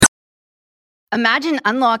Imagine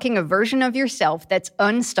unlocking a version of yourself that's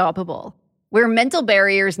unstoppable, where mental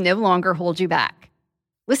barriers no longer hold you back.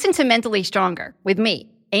 Listen to Mentally Stronger with me,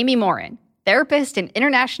 Amy Morin, therapist and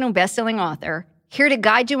international best-selling author, here to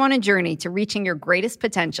guide you on a journey to reaching your greatest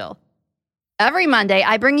potential. Every Monday,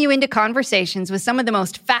 I bring you into conversations with some of the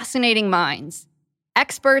most fascinating minds.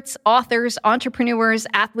 Experts, authors, entrepreneurs,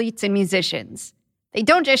 athletes, and musicians. They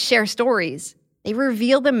don't just share stories. They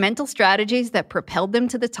reveal the mental strategies that propelled them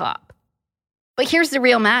to the top. But here's the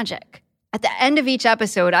real magic. At the end of each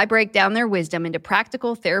episode, I break down their wisdom into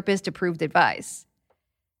practical therapist-approved advice.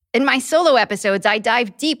 In my solo episodes, I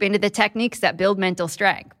dive deep into the techniques that build mental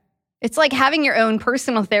strength. It's like having your own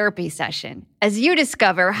personal therapy session as you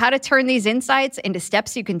discover how to turn these insights into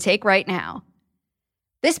steps you can take right now.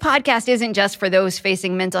 This podcast isn't just for those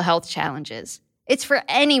facing mental health challenges. It's for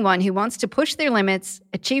anyone who wants to push their limits,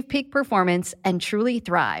 achieve peak performance, and truly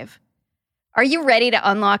thrive. Are you ready to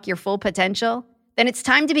unlock your full potential? Then it's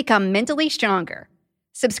time to become mentally stronger.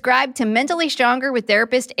 Subscribe to Mentally Stronger with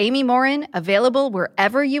therapist Amy Morin, available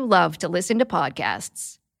wherever you love to listen to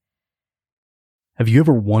podcasts. Have you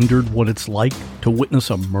ever wondered what it's like to witness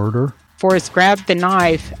a murder? Forrest grabbed the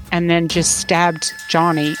knife and then just stabbed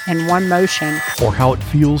Johnny in one motion. Or how it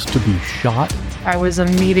feels to be shot? I was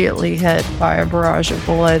immediately hit by a barrage of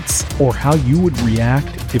bullets. Or how you would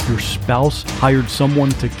react if your spouse hired someone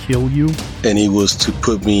to kill you? And he was to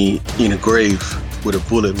put me in a grave with a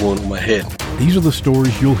bullet wound on my head. These are the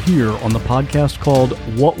stories you'll hear on the podcast called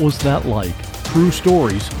What Was That Like? True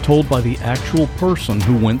stories told by the actual person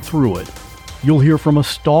who went through it. You'll hear from a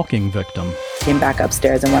stalking victim. Came back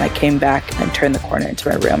upstairs, and when I came back and turned the corner into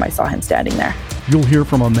my room, I saw him standing there. You'll hear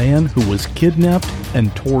from a man who was kidnapped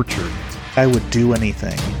and tortured. I would do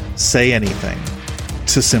anything, say anything,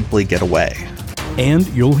 to simply get away. And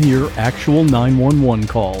you'll hear actual 911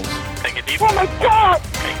 calls. Take a deep breath. Oh my God!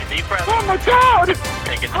 Take a deep breath. Oh my God!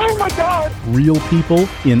 Take a deep breath. Oh my God! Real people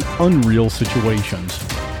in unreal situations.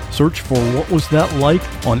 Search for What Was That Like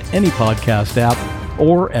on any podcast app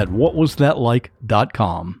or at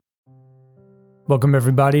whatwasthatlike.com. Welcome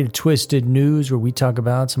everybody to Twisted News, where we talk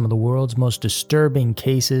about some of the world's most disturbing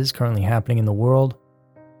cases currently happening in the world.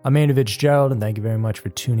 I'm Andy Fitzgerald, and thank you very much for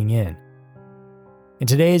tuning in. In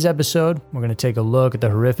today's episode, we're going to take a look at the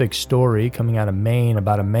horrific story coming out of Maine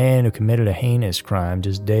about a man who committed a heinous crime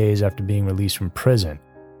just days after being released from prison.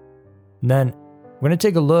 And then, we're going to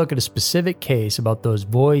take a look at a specific case about those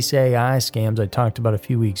voice AI scams I talked about a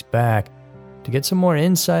few weeks back to get some more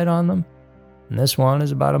insight on them. And this one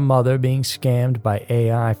is about a mother being scammed by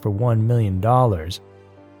AI for $1 million. So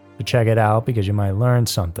check it out because you might learn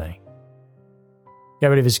something. Get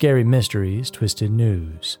ready for Scary Mysteries, Twisted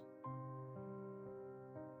News.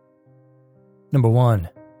 Number 1.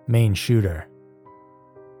 Maine shooter.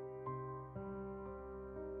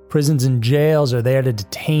 Prisons and jails are there to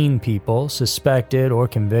detain people suspected or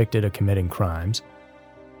convicted of committing crimes.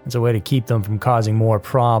 It's a way to keep them from causing more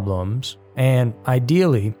problems, and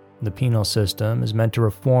ideally, the penal system is meant to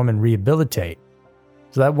reform and rehabilitate,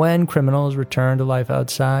 so that when criminals return to life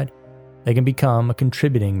outside, they can become a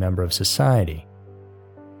contributing member of society.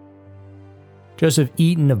 Joseph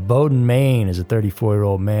Eaton of Bowdoin, Maine is a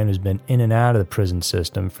 34-year-old man who's been in and out of the prison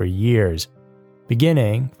system for years,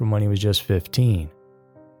 beginning from when he was just 15.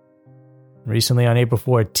 Recently, on April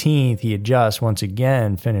 14th, he had just once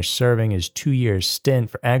again finished serving his 2-year stint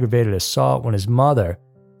for aggravated assault when his mother,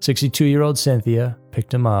 62-year-old Cynthia,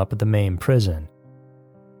 picked him up at the Maine prison.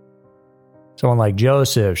 Someone like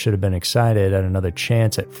Joseph should have been excited at another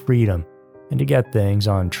chance at freedom and to get things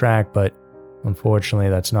on track, but unfortunately,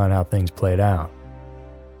 that's not how things played out.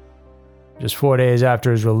 Just 4 days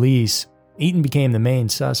after his release, Eaton became the main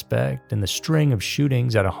suspect in the string of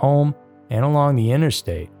shootings at a home and along the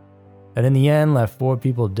interstate that in the end left 4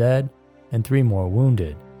 people dead and 3 more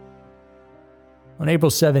wounded. On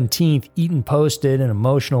April 17th, Eaton posted an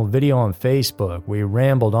emotional video on Facebook where he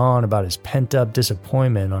rambled on about his pent-up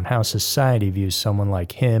disappointment on how society views someone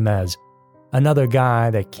like him as another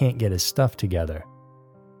guy that can't get his stuff together.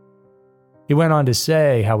 He went on to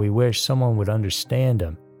say how he wished someone would understand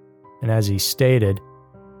him, and as he stated,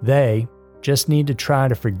 they just need to try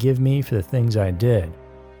to forgive me for the things I did.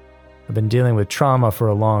 I've been dealing with trauma for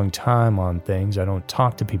a long time on things I don't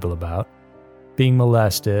talk to people about, being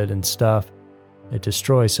molested and stuff that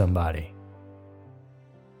destroys somebody.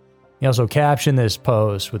 He also captioned this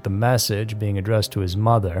post with the message being addressed to his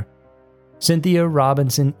mother, Cynthia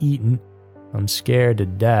Robinson Eaton, I'm scared to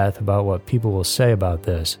death about what people will say about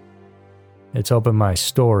this. It's opened my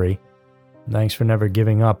story. Thanks for never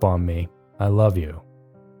giving up on me. I love you.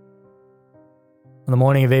 On the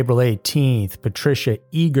morning of April 18th, Patricia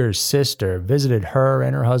Eager's sister visited her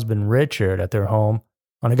and her husband Richard at their home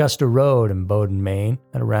on Augusta Road in Bowdoin, Maine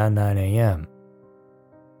at around 9 a.m.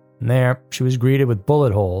 And there, she was greeted with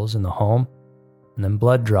bullet holes in the home and then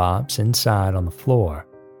blood drops inside on the floor.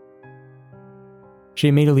 She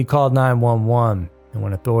immediately called 911, and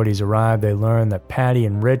when authorities arrived, they learned that Patty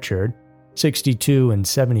and Richard, 62 and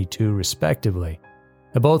 72 respectively,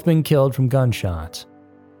 had both been killed from gunshots.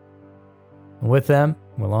 And with them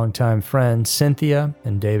were longtime friends Cynthia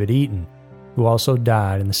and David Eaton, who also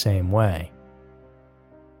died in the same way.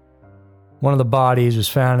 One of the bodies was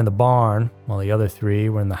found in the barn, while the other three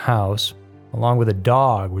were in the house, along with a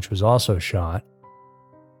dog which was also shot.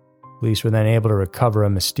 Police were then able to recover a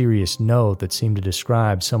mysterious note that seemed to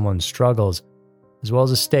describe someone's struggles, as well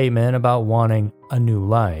as a statement about wanting a new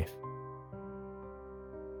life.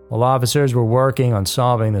 While officers were working on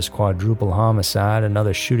solving this quadruple homicide,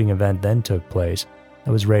 another shooting event then took place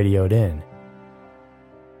that was radioed in.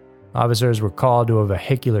 Officers were called to a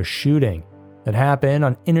vehicular shooting that happened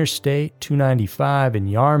on Interstate 295 in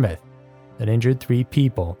Yarmouth that injured 3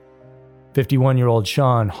 people, 51-year-old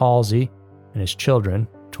Sean Halsey and his children,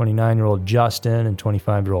 29-year-old Justin and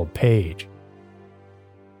 25-year-old Paige.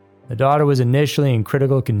 The daughter was initially in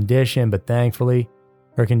critical condition, but thankfully,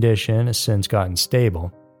 her condition has since gotten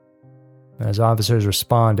stable. As officers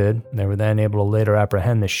responded, they were then able to later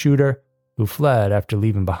apprehend the shooter, who fled after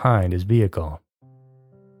leaving behind his vehicle.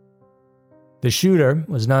 The shooter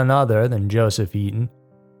was none other than Joseph Eaton.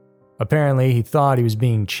 Apparently, he thought he was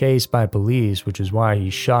being chased by police, which is why he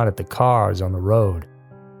shot at the cars on the road.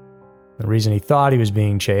 The reason he thought he was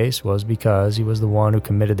being chased was because he was the one who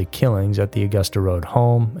committed the killings at the Augusta Road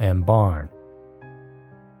home and barn.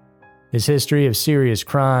 His history of serious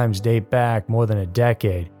crimes date back more than a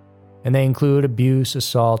decade, and they include abuse,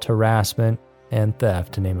 assault, harassment, and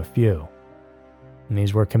theft, to name a few. And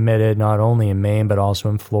these were committed not only in Maine, but also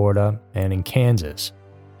in Florida and in Kansas.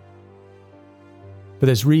 For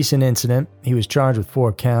this recent incident, he was charged with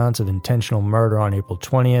 4 counts of intentional murder on April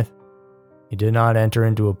 20th. He did not enter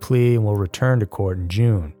into a plea and will return to court in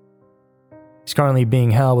June. He's currently being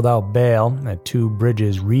held without bail at Two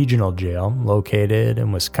Bridges Regional Jail, located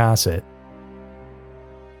in Wiscasset.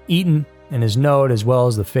 Eaton, in his note, as well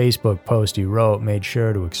as the Facebook post he wrote, made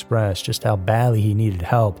sure to express just how badly he needed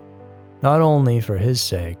help, not only for his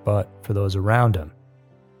sake, but for those around him.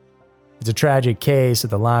 It's a tragic case that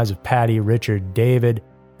the lives of Patty, Richard, David,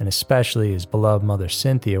 and especially his beloved mother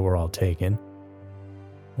Cynthia were all taken.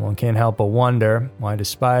 One can't help but wonder why,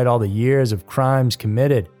 despite all the years of crimes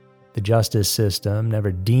committed, the justice system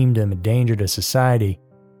never deemed him a danger to society,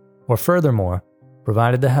 or furthermore,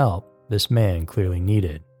 provided the help this man clearly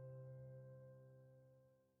needed.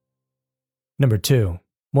 Number 2,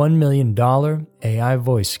 $1 million AI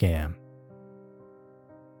voice scam.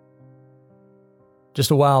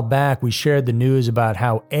 Just a while back, we shared the news about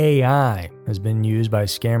how AI has been used by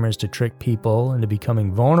scammers to trick people into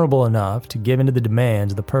becoming vulnerable enough to give in to the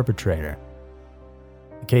demands of the perpetrator.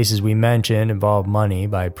 The cases we mentioned involve money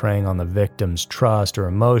by preying on the victim's trust or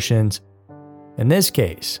emotions, and this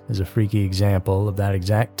case is a freaky example of that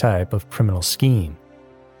exact type of criminal scheme.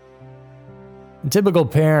 And typical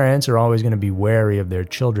parents are always going to be wary of their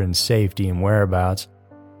children's safety and whereabouts.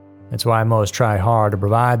 That's why most try hard to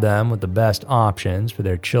provide them with the best options for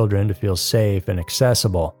their children to feel safe and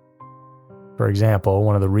accessible. For example,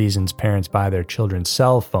 one of the reasons parents buy their children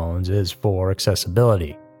cell phones is for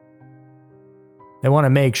accessibility. They want to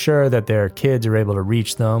make sure that their kids are able to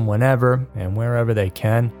reach them whenever and wherever they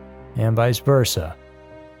can, and vice versa,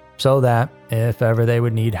 so that, if ever they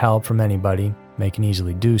would need help from anybody, they can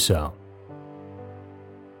easily do so.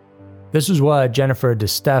 This was what Jennifer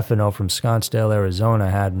DeStefano from Scottsdale,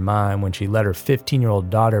 Arizona had in mind when she let her 15-year-old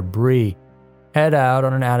daughter Bree head out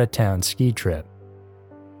on an out-of-town ski trip,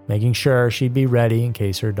 making sure she'd be ready in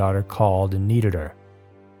case her daughter called and needed her.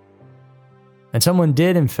 And someone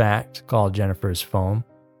did, in fact, call Jennifer's phone.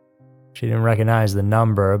 She didn't recognize the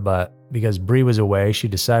number, but because Bree was away, she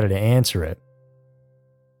decided to answer it.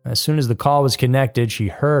 As soon as the call was connected, she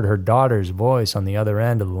heard her daughter's voice on the other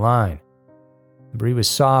end of the line. Bree was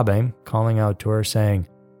sobbing, calling out to her, saying,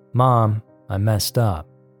 "Mom, I messed up."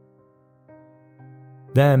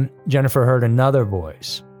 Then Jennifer heard another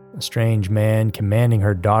voice, a strange man commanding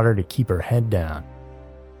her daughter to keep her head down.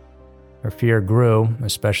 Her fear grew,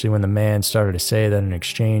 especially when the man started to say that in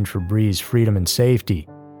exchange for Bree's freedom and safety,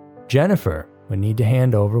 Jennifer would need to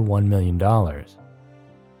hand over $1 million.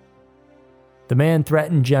 The man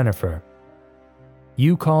threatened Jennifer.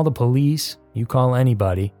 "You call the police, you call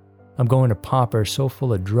anybody, I'm going to pop her so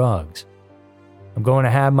full of drugs. I'm going to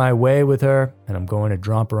have my way with her, and I'm going to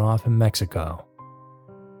drop her off in Mexico."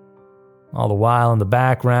 All the while in the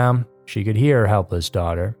background, she could hear her helpless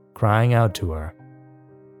daughter crying out to her.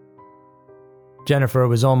 Jennifer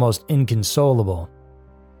was almost inconsolable.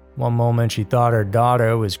 One moment she thought her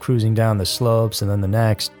daughter was cruising down the slopes, and then the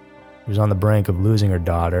next, she was on the brink of losing her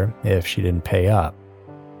daughter if she didn't pay up.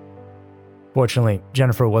 Fortunately,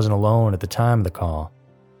 Jennifer wasn't alone at the time of the call.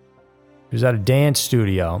 She was at a dance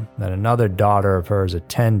studio that another daughter of hers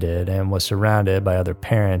attended and was surrounded by other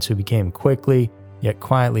parents who became quickly yet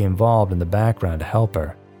quietly involved in the background to help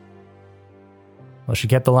her. Well, she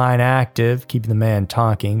kept the line active, keeping the man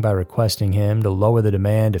talking by requesting him to lower the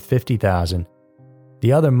demand to $50,000.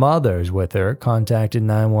 The other mothers with her contacted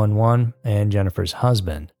 911 and Jennifer's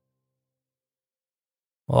husband.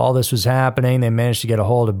 While all this was happening, they managed to get a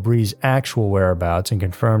hold of Bree's actual whereabouts and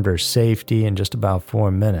confirmed her safety in just about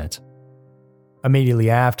 4 minutes. Immediately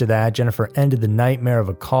after that, Jennifer ended the nightmare of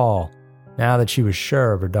a call, now that she was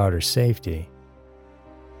sure of her daughter's safety.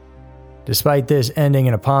 Despite this ending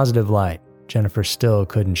in a positive light, Jennifer still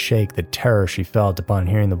couldn't shake the terror she felt upon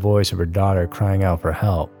hearing the voice of her daughter crying out for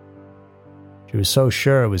help. She was so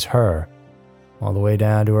sure it was her, all the way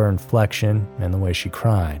down to her inflection and the way she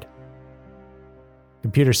cried.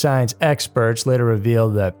 Computer science experts later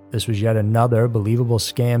revealed that this was yet another believable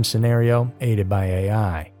scam scenario aided by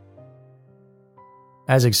AI.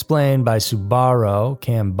 As explained by Subaro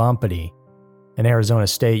Kambumpity, an Arizona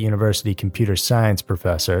State University computer science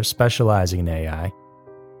professor specializing in AI,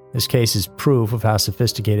 this case is proof of how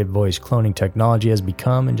sophisticated voice cloning technology has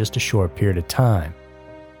become in just a short period of time.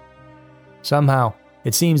 Somehow,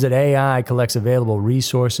 it seems that AI collects available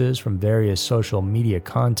resources from various social media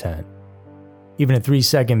content. Even a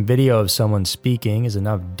 3-second video of someone speaking is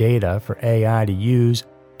enough data for AI to use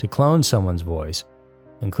to clone someone's voice,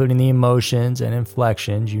 including the emotions and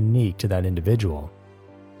inflections unique to that individual.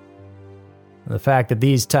 The fact that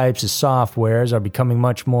these types of softwares are becoming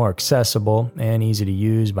much more accessible and easy to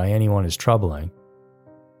use by anyone is troubling.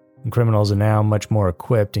 And criminals are now much more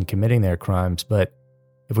equipped in committing their crimes, but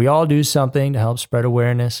if we all do something to help spread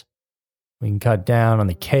awareness, we can cut down on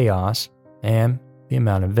the chaos and the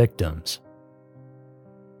amount of victims.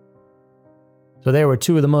 So there were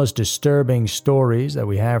 2 of the most disturbing stories that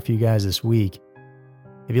we have for you guys this week.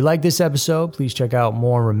 If you like this episode, please check out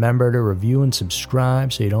more. Remember to review and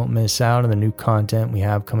subscribe so you don't miss out on the new content we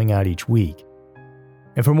have coming out each week.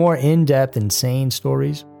 And for more in-depth, insane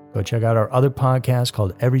stories, go check out our other podcast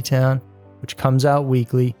called Everytown, which comes out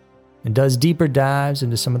weekly and does deeper dives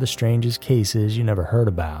into some of the strangest cases you never heard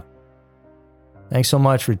about. Thanks so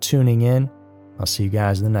much for tuning in. I'll see you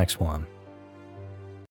guys in the next one.